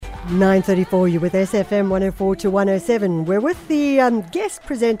9:34, you with SFM 104 to 107. We're with the guest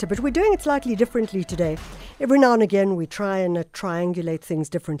presenter, but we're doing it slightly differently today. Every now and again, we try and triangulate things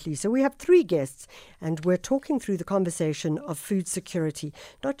differently. So we have three guests, and we're talking through the conversation of food security,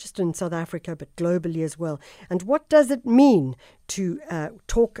 not just in South Africa, but globally as well. And what does it mean to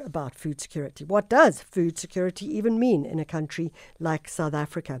talk about food security? What does food security even mean in a country like South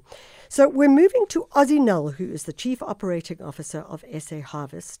Africa? So we're moving to Ozzy, who is the Chief Operating Officer of SA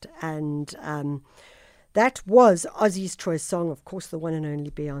Harvest. And that was Ozzy's choice song, of course, the one and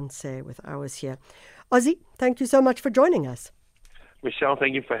only Beyonce with Ours Here. Ozzy, thank you so much for joining us. Michelle,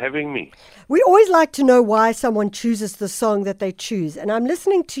 thank you for having me. We always like to know why someone chooses the song that they choose. And I'm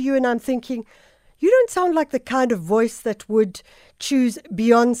listening to you and I'm thinking, you don't sound like the kind of voice that would choose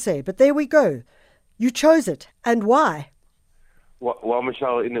Beyonce. But there we go. You chose it. And why? Well,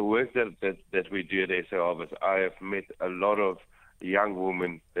 Michelle, in the work that we do at SA Harvest, I have met a lot of young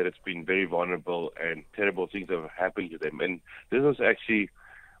women that have been very vulnerable and terrible things have happened to them. And this was actually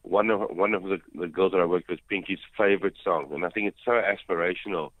one of the girls that I worked with, Pinky's favorite song, and I think it's so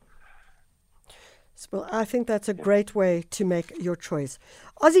aspirational. Well, I think that's a great way to make your choice.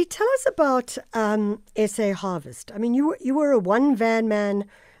 Ozzy, tell us about SA Harvest. I mean, you were a one-van man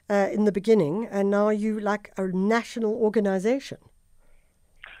in the beginning, and now you like a national organization.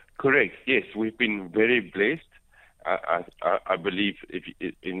 Correct. Yes, we've been very blessed. I believe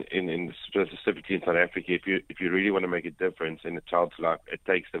specifically in South Africa, if you really want to make a difference in a child's life, it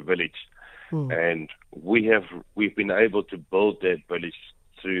takes a village, and we've been able to build that village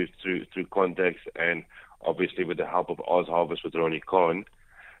through contacts and obviously with the help of Oz Harvest with Ronnie Khan,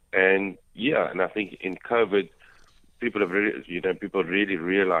 and I think in COVID, people really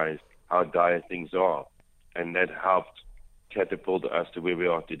realized how dire things are, and that helped catapult us to where we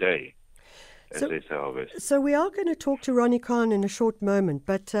are today. So we are going to talk to Ronnie Khan in a short moment,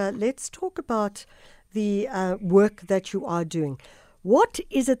 but let's talk about the work that you are doing. What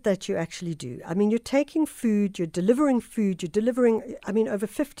is it that you actually do? I mean, you're taking food, you're delivering, over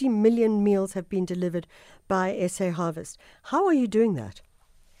 50 million meals have been delivered by SA Harvest. How are you doing that?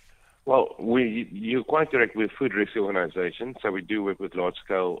 Well, you're quite correct. We're a food rescue organization, so we do work with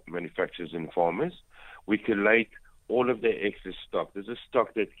large-scale manufacturers and farmers. We collate all of their excess stock. There's a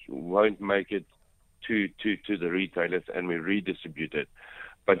stock that won't make it to the retailers, and we redistribute it.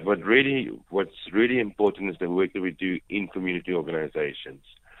 But what's really important is the work that we do in community organizations.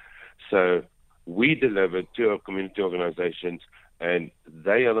 So we deliver to our community organizations, and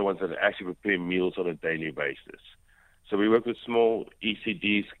they are the ones that actually prepare meals on a daily basis. So we work with small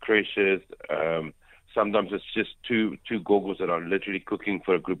ECDs, creches. Sometimes it's just two goggles that are literally cooking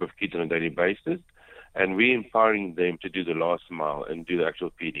for a group of kids on a daily basis. And we're empowering them to do the last mile and do the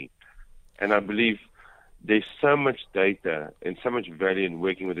actual feeding. And I believe there's so much data and so much value in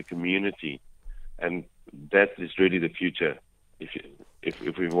working with the community, and that is really the future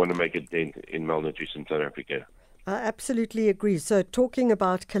if we want to make a dent in malnutrition in South Africa. I absolutely agree. So talking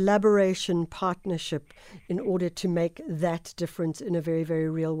about collaboration, partnership in order to make that difference in a very, very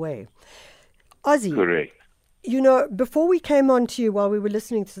real way. Ozzy. Correct. You know, before we came on to you, while we were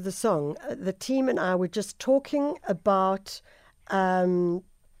listening to the song, the team and I were just talking about the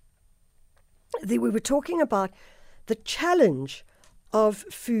challenge of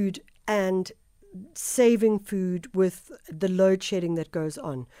food and saving food with the load shedding that goes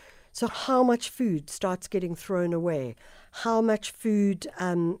on. So how much food starts getting thrown away, how much food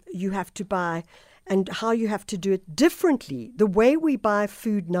you have to buy, and how you have to do it differently. The way we buy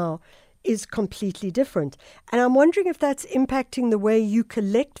food now is completely different. And I'm wondering if that's impacting the way you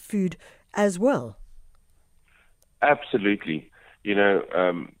collect food as well. Absolutely. You know,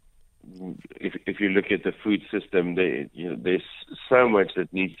 if you look at the food system, there's so much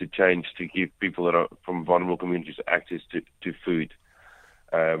that needs to change to give people that are from vulnerable communities access to food.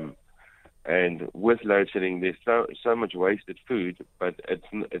 And with load shedding, there's so much wasted food, but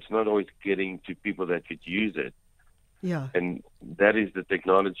it's not always getting to people that could use it. Yeah. And that is the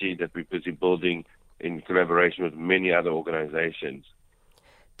technology that we're busy building in collaboration with many other organizations.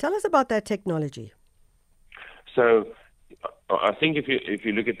 Tell us about that technology. So I think if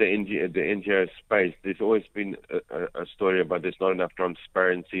you look at the NGO space, there's always been a story about there's not enough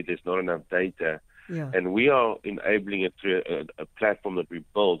transparency, there's not enough data. Yeah. And we are enabling it through a platform that we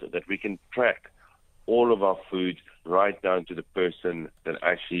built that we can track all of our food right down to the person that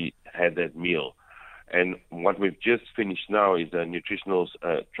actually had that meal. And what we've just finished now is a nutritional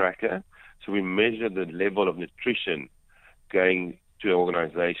tracker. So we measure the level of nutrition going to an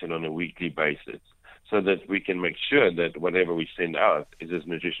organization on a weekly basis so that we can make sure that whatever we send out is as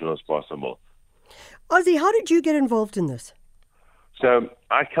nutritional as possible. Ozzy, how did you get involved in this? So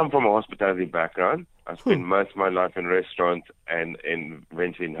I come from a hospitality background. I spent most of my life in restaurants and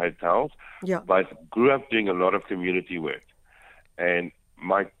eventually in hotels, Yeah. but grew up doing a lot of community work. And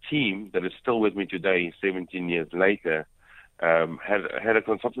my team that is still with me today, 17 years later, had a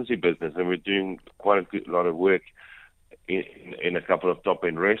consultancy business, and we're doing quite a lot of work in a couple of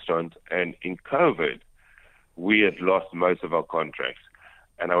top-end restaurants. And in COVID, we had lost most of our contracts.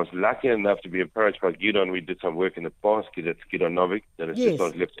 And I was lucky enough to be approached by Gidon. We did some work in the past, that's Gidon Novik, that has just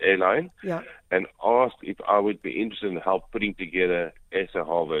on Lift Airline, and asked if I would be interested in help putting together SA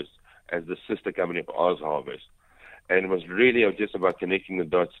Harvest as the sister company of Oz Harvest. And it was really just about connecting the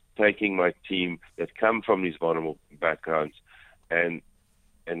dots, taking my team that come from these vulnerable backgrounds and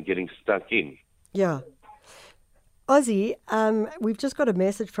getting stuck in. Yeah. Ozzy, we've just got a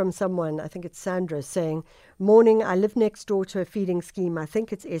message from someone, I think it's Sandra, saying, "Morning, I live next door to a feeding scheme. I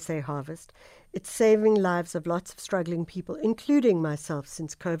think it's SA Harvest. It's saving lives of lots of struggling people, including myself,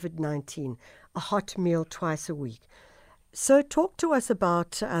 since COVID-19. A hot meal twice a week." So talk to us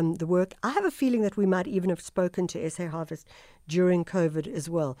about the work. I have a feeling that we might even have spoken to SA Harvest during COVID as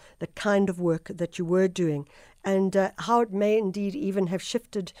well, the kind of work that you were doing, and how it may indeed even have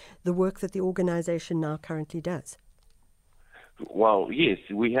shifted the work that the organization now currently does. Well, yes,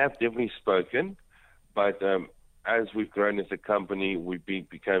 we have definitely spoken, but as we've grown as a company, we've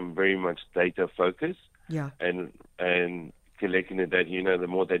become very much data focused. Yeah. And collecting the data, the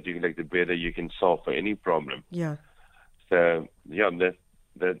more data you collect, the better you can solve for any problem. Yeah. So yeah,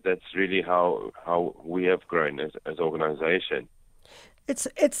 that's really how we have grown as an organization.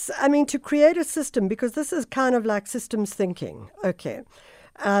 It's I mean, to create a system, because this is kind of like systems thinking. Okay.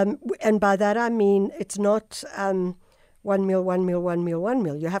 And by that I mean it's not one meal, one meal, one meal, one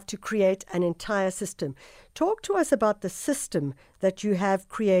meal. You have to create an entire system. Talk to us about the system that you have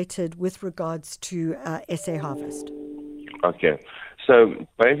created with regards to SA Harvest. Okay. So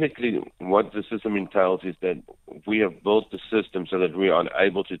basically what the system entails is that we have built the system so that we are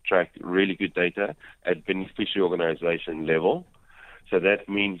able to track really good data at beneficiary organization level. So that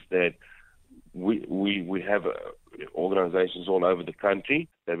means that we have organizations all over the country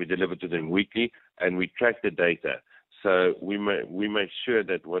that we deliver to them weekly, and we track the data. So we make sure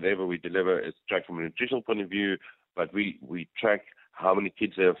that whatever we deliver is tracked from a nutritional point of view, but we track how many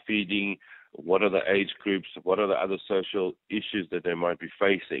kids they are feeding, what are the age groups, what are the other social issues that they might be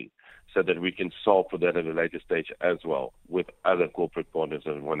facing, so that we can solve for that at a later stage as well with other corporate partners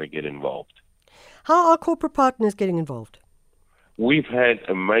that want to get involved. How are corporate partners getting involved? We've had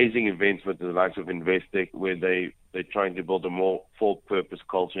amazing events with the likes of Investec where they're trying to build a more full-purpose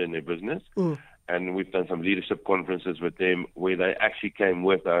culture in their business. And we've done some leadership conferences with them where they actually came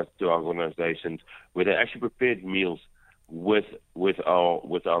with us to our organizations, where they actually prepared meals with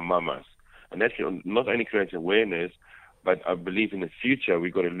our mamas. And that not only creates awareness, but I believe in the future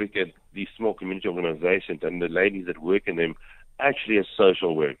we've got to look at these small community organizations and the ladies that work in them actually as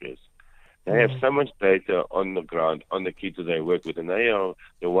social workers. They have so much data on the ground, on the kids that they work with, and they are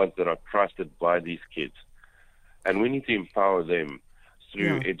the ones that are trusted by these kids. And we need to empower them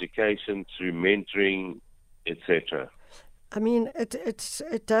through education, through mentoring, etc. I mean,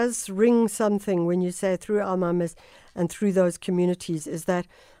 it does ring something when you say through our mamas and through those communities, is that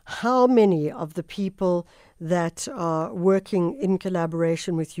how many of the people that are working in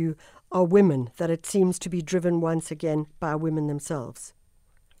collaboration with you are women, that it seems to be driven once again by women themselves.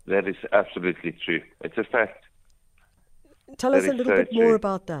 That is absolutely true. It's a fact. Tell us a little bit more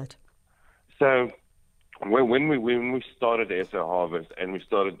about that. So when we started SA Harvest and we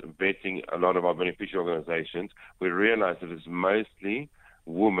started vetting a lot of our beneficiary organizations, we realized that it's mostly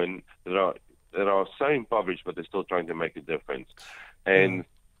women that are so impoverished, but they're still trying to make a difference. And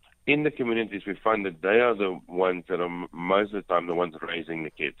in the communities, we find that they are the ones that are most of the time the ones raising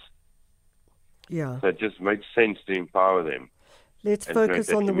the kids. Yeah. So it just makes sense to empower them. Let's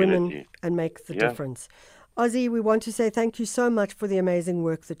focus on the women and make the difference. Ozzy, we want to say thank you so much for the amazing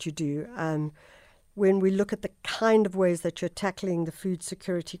work that you do. When we look at the kind of ways that you're tackling the food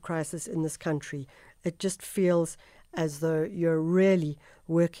security crisis in this country, it just feels as though you're really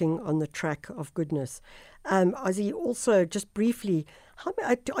working on the track of goodness. Ozzy, also, just briefly,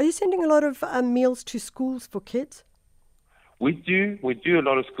 are you sending a lot of meals to schools for kids? We do a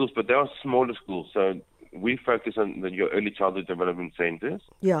lot of schools, but they are smaller schools. So we focus on your early childhood development centers.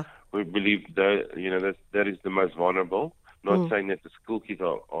 Yeah. We believe that is the most vulnerable. Not saying that the school kids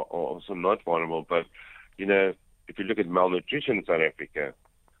are also not vulnerable, but if you look at malnutrition in South Africa,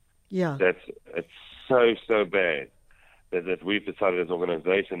 it's so bad that we've decided as an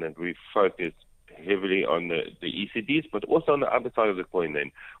organization that we focus heavily on the ECDs, but also on the other side of the coin.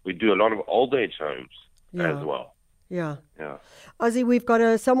 Then we do a lot of old age homes as well. Yeah. Yeah. Ozzy, we've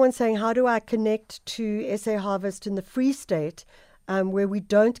got someone saying, how do I connect to SA Harvest in the Free State, where we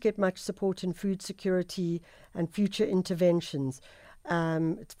don't get much support in food security and future interventions?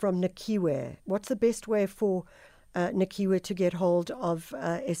 It's from Nikiwe. What's the best way for Nikiwe to get hold of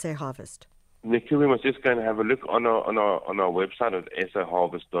SA Harvest? Nikiwe was just going to have a look on our website at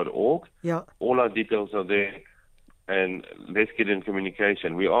saharvest.org. Yeah. All our details are there, and let's get in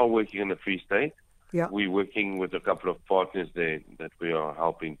communication. We are working in the Free State. Yeah. We're working with a couple of partners there that we are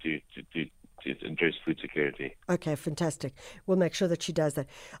helping to address food security. Okay, fantastic. We'll make sure that she does that.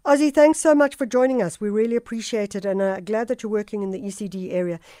 Ozzy, thanks so much for joining us. We really appreciate it, and glad that you're working in the ECD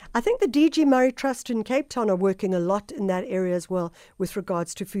area. I think the DG Murray Trust in Cape Town are working a lot in that area as well with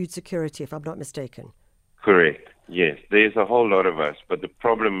regards to food security, if I'm not mistaken. Correct. Yes, there's a whole lot of us, but the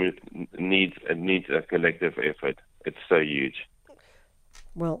problem needs a collective effort. It's so huge.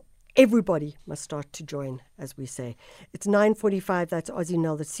 Well, everybody must start to join, as we say. It's 9:45. That's Ozzy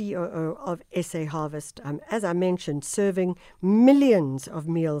Nell, the COO of SA Harvest. As I mentioned, serving millions of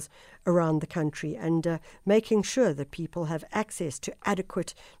meals around the country and making sure that people have access to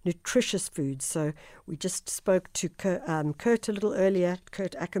adequate, nutritious food. So we just spoke to Kurt a little earlier,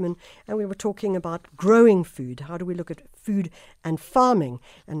 Kurt Ackerman, and we were talking about growing food. How do we look at food and farming?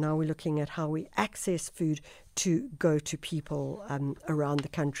 And now we're looking at how we access food to go to people around the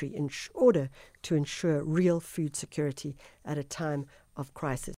country in order to ensure real food security at a time of crisis.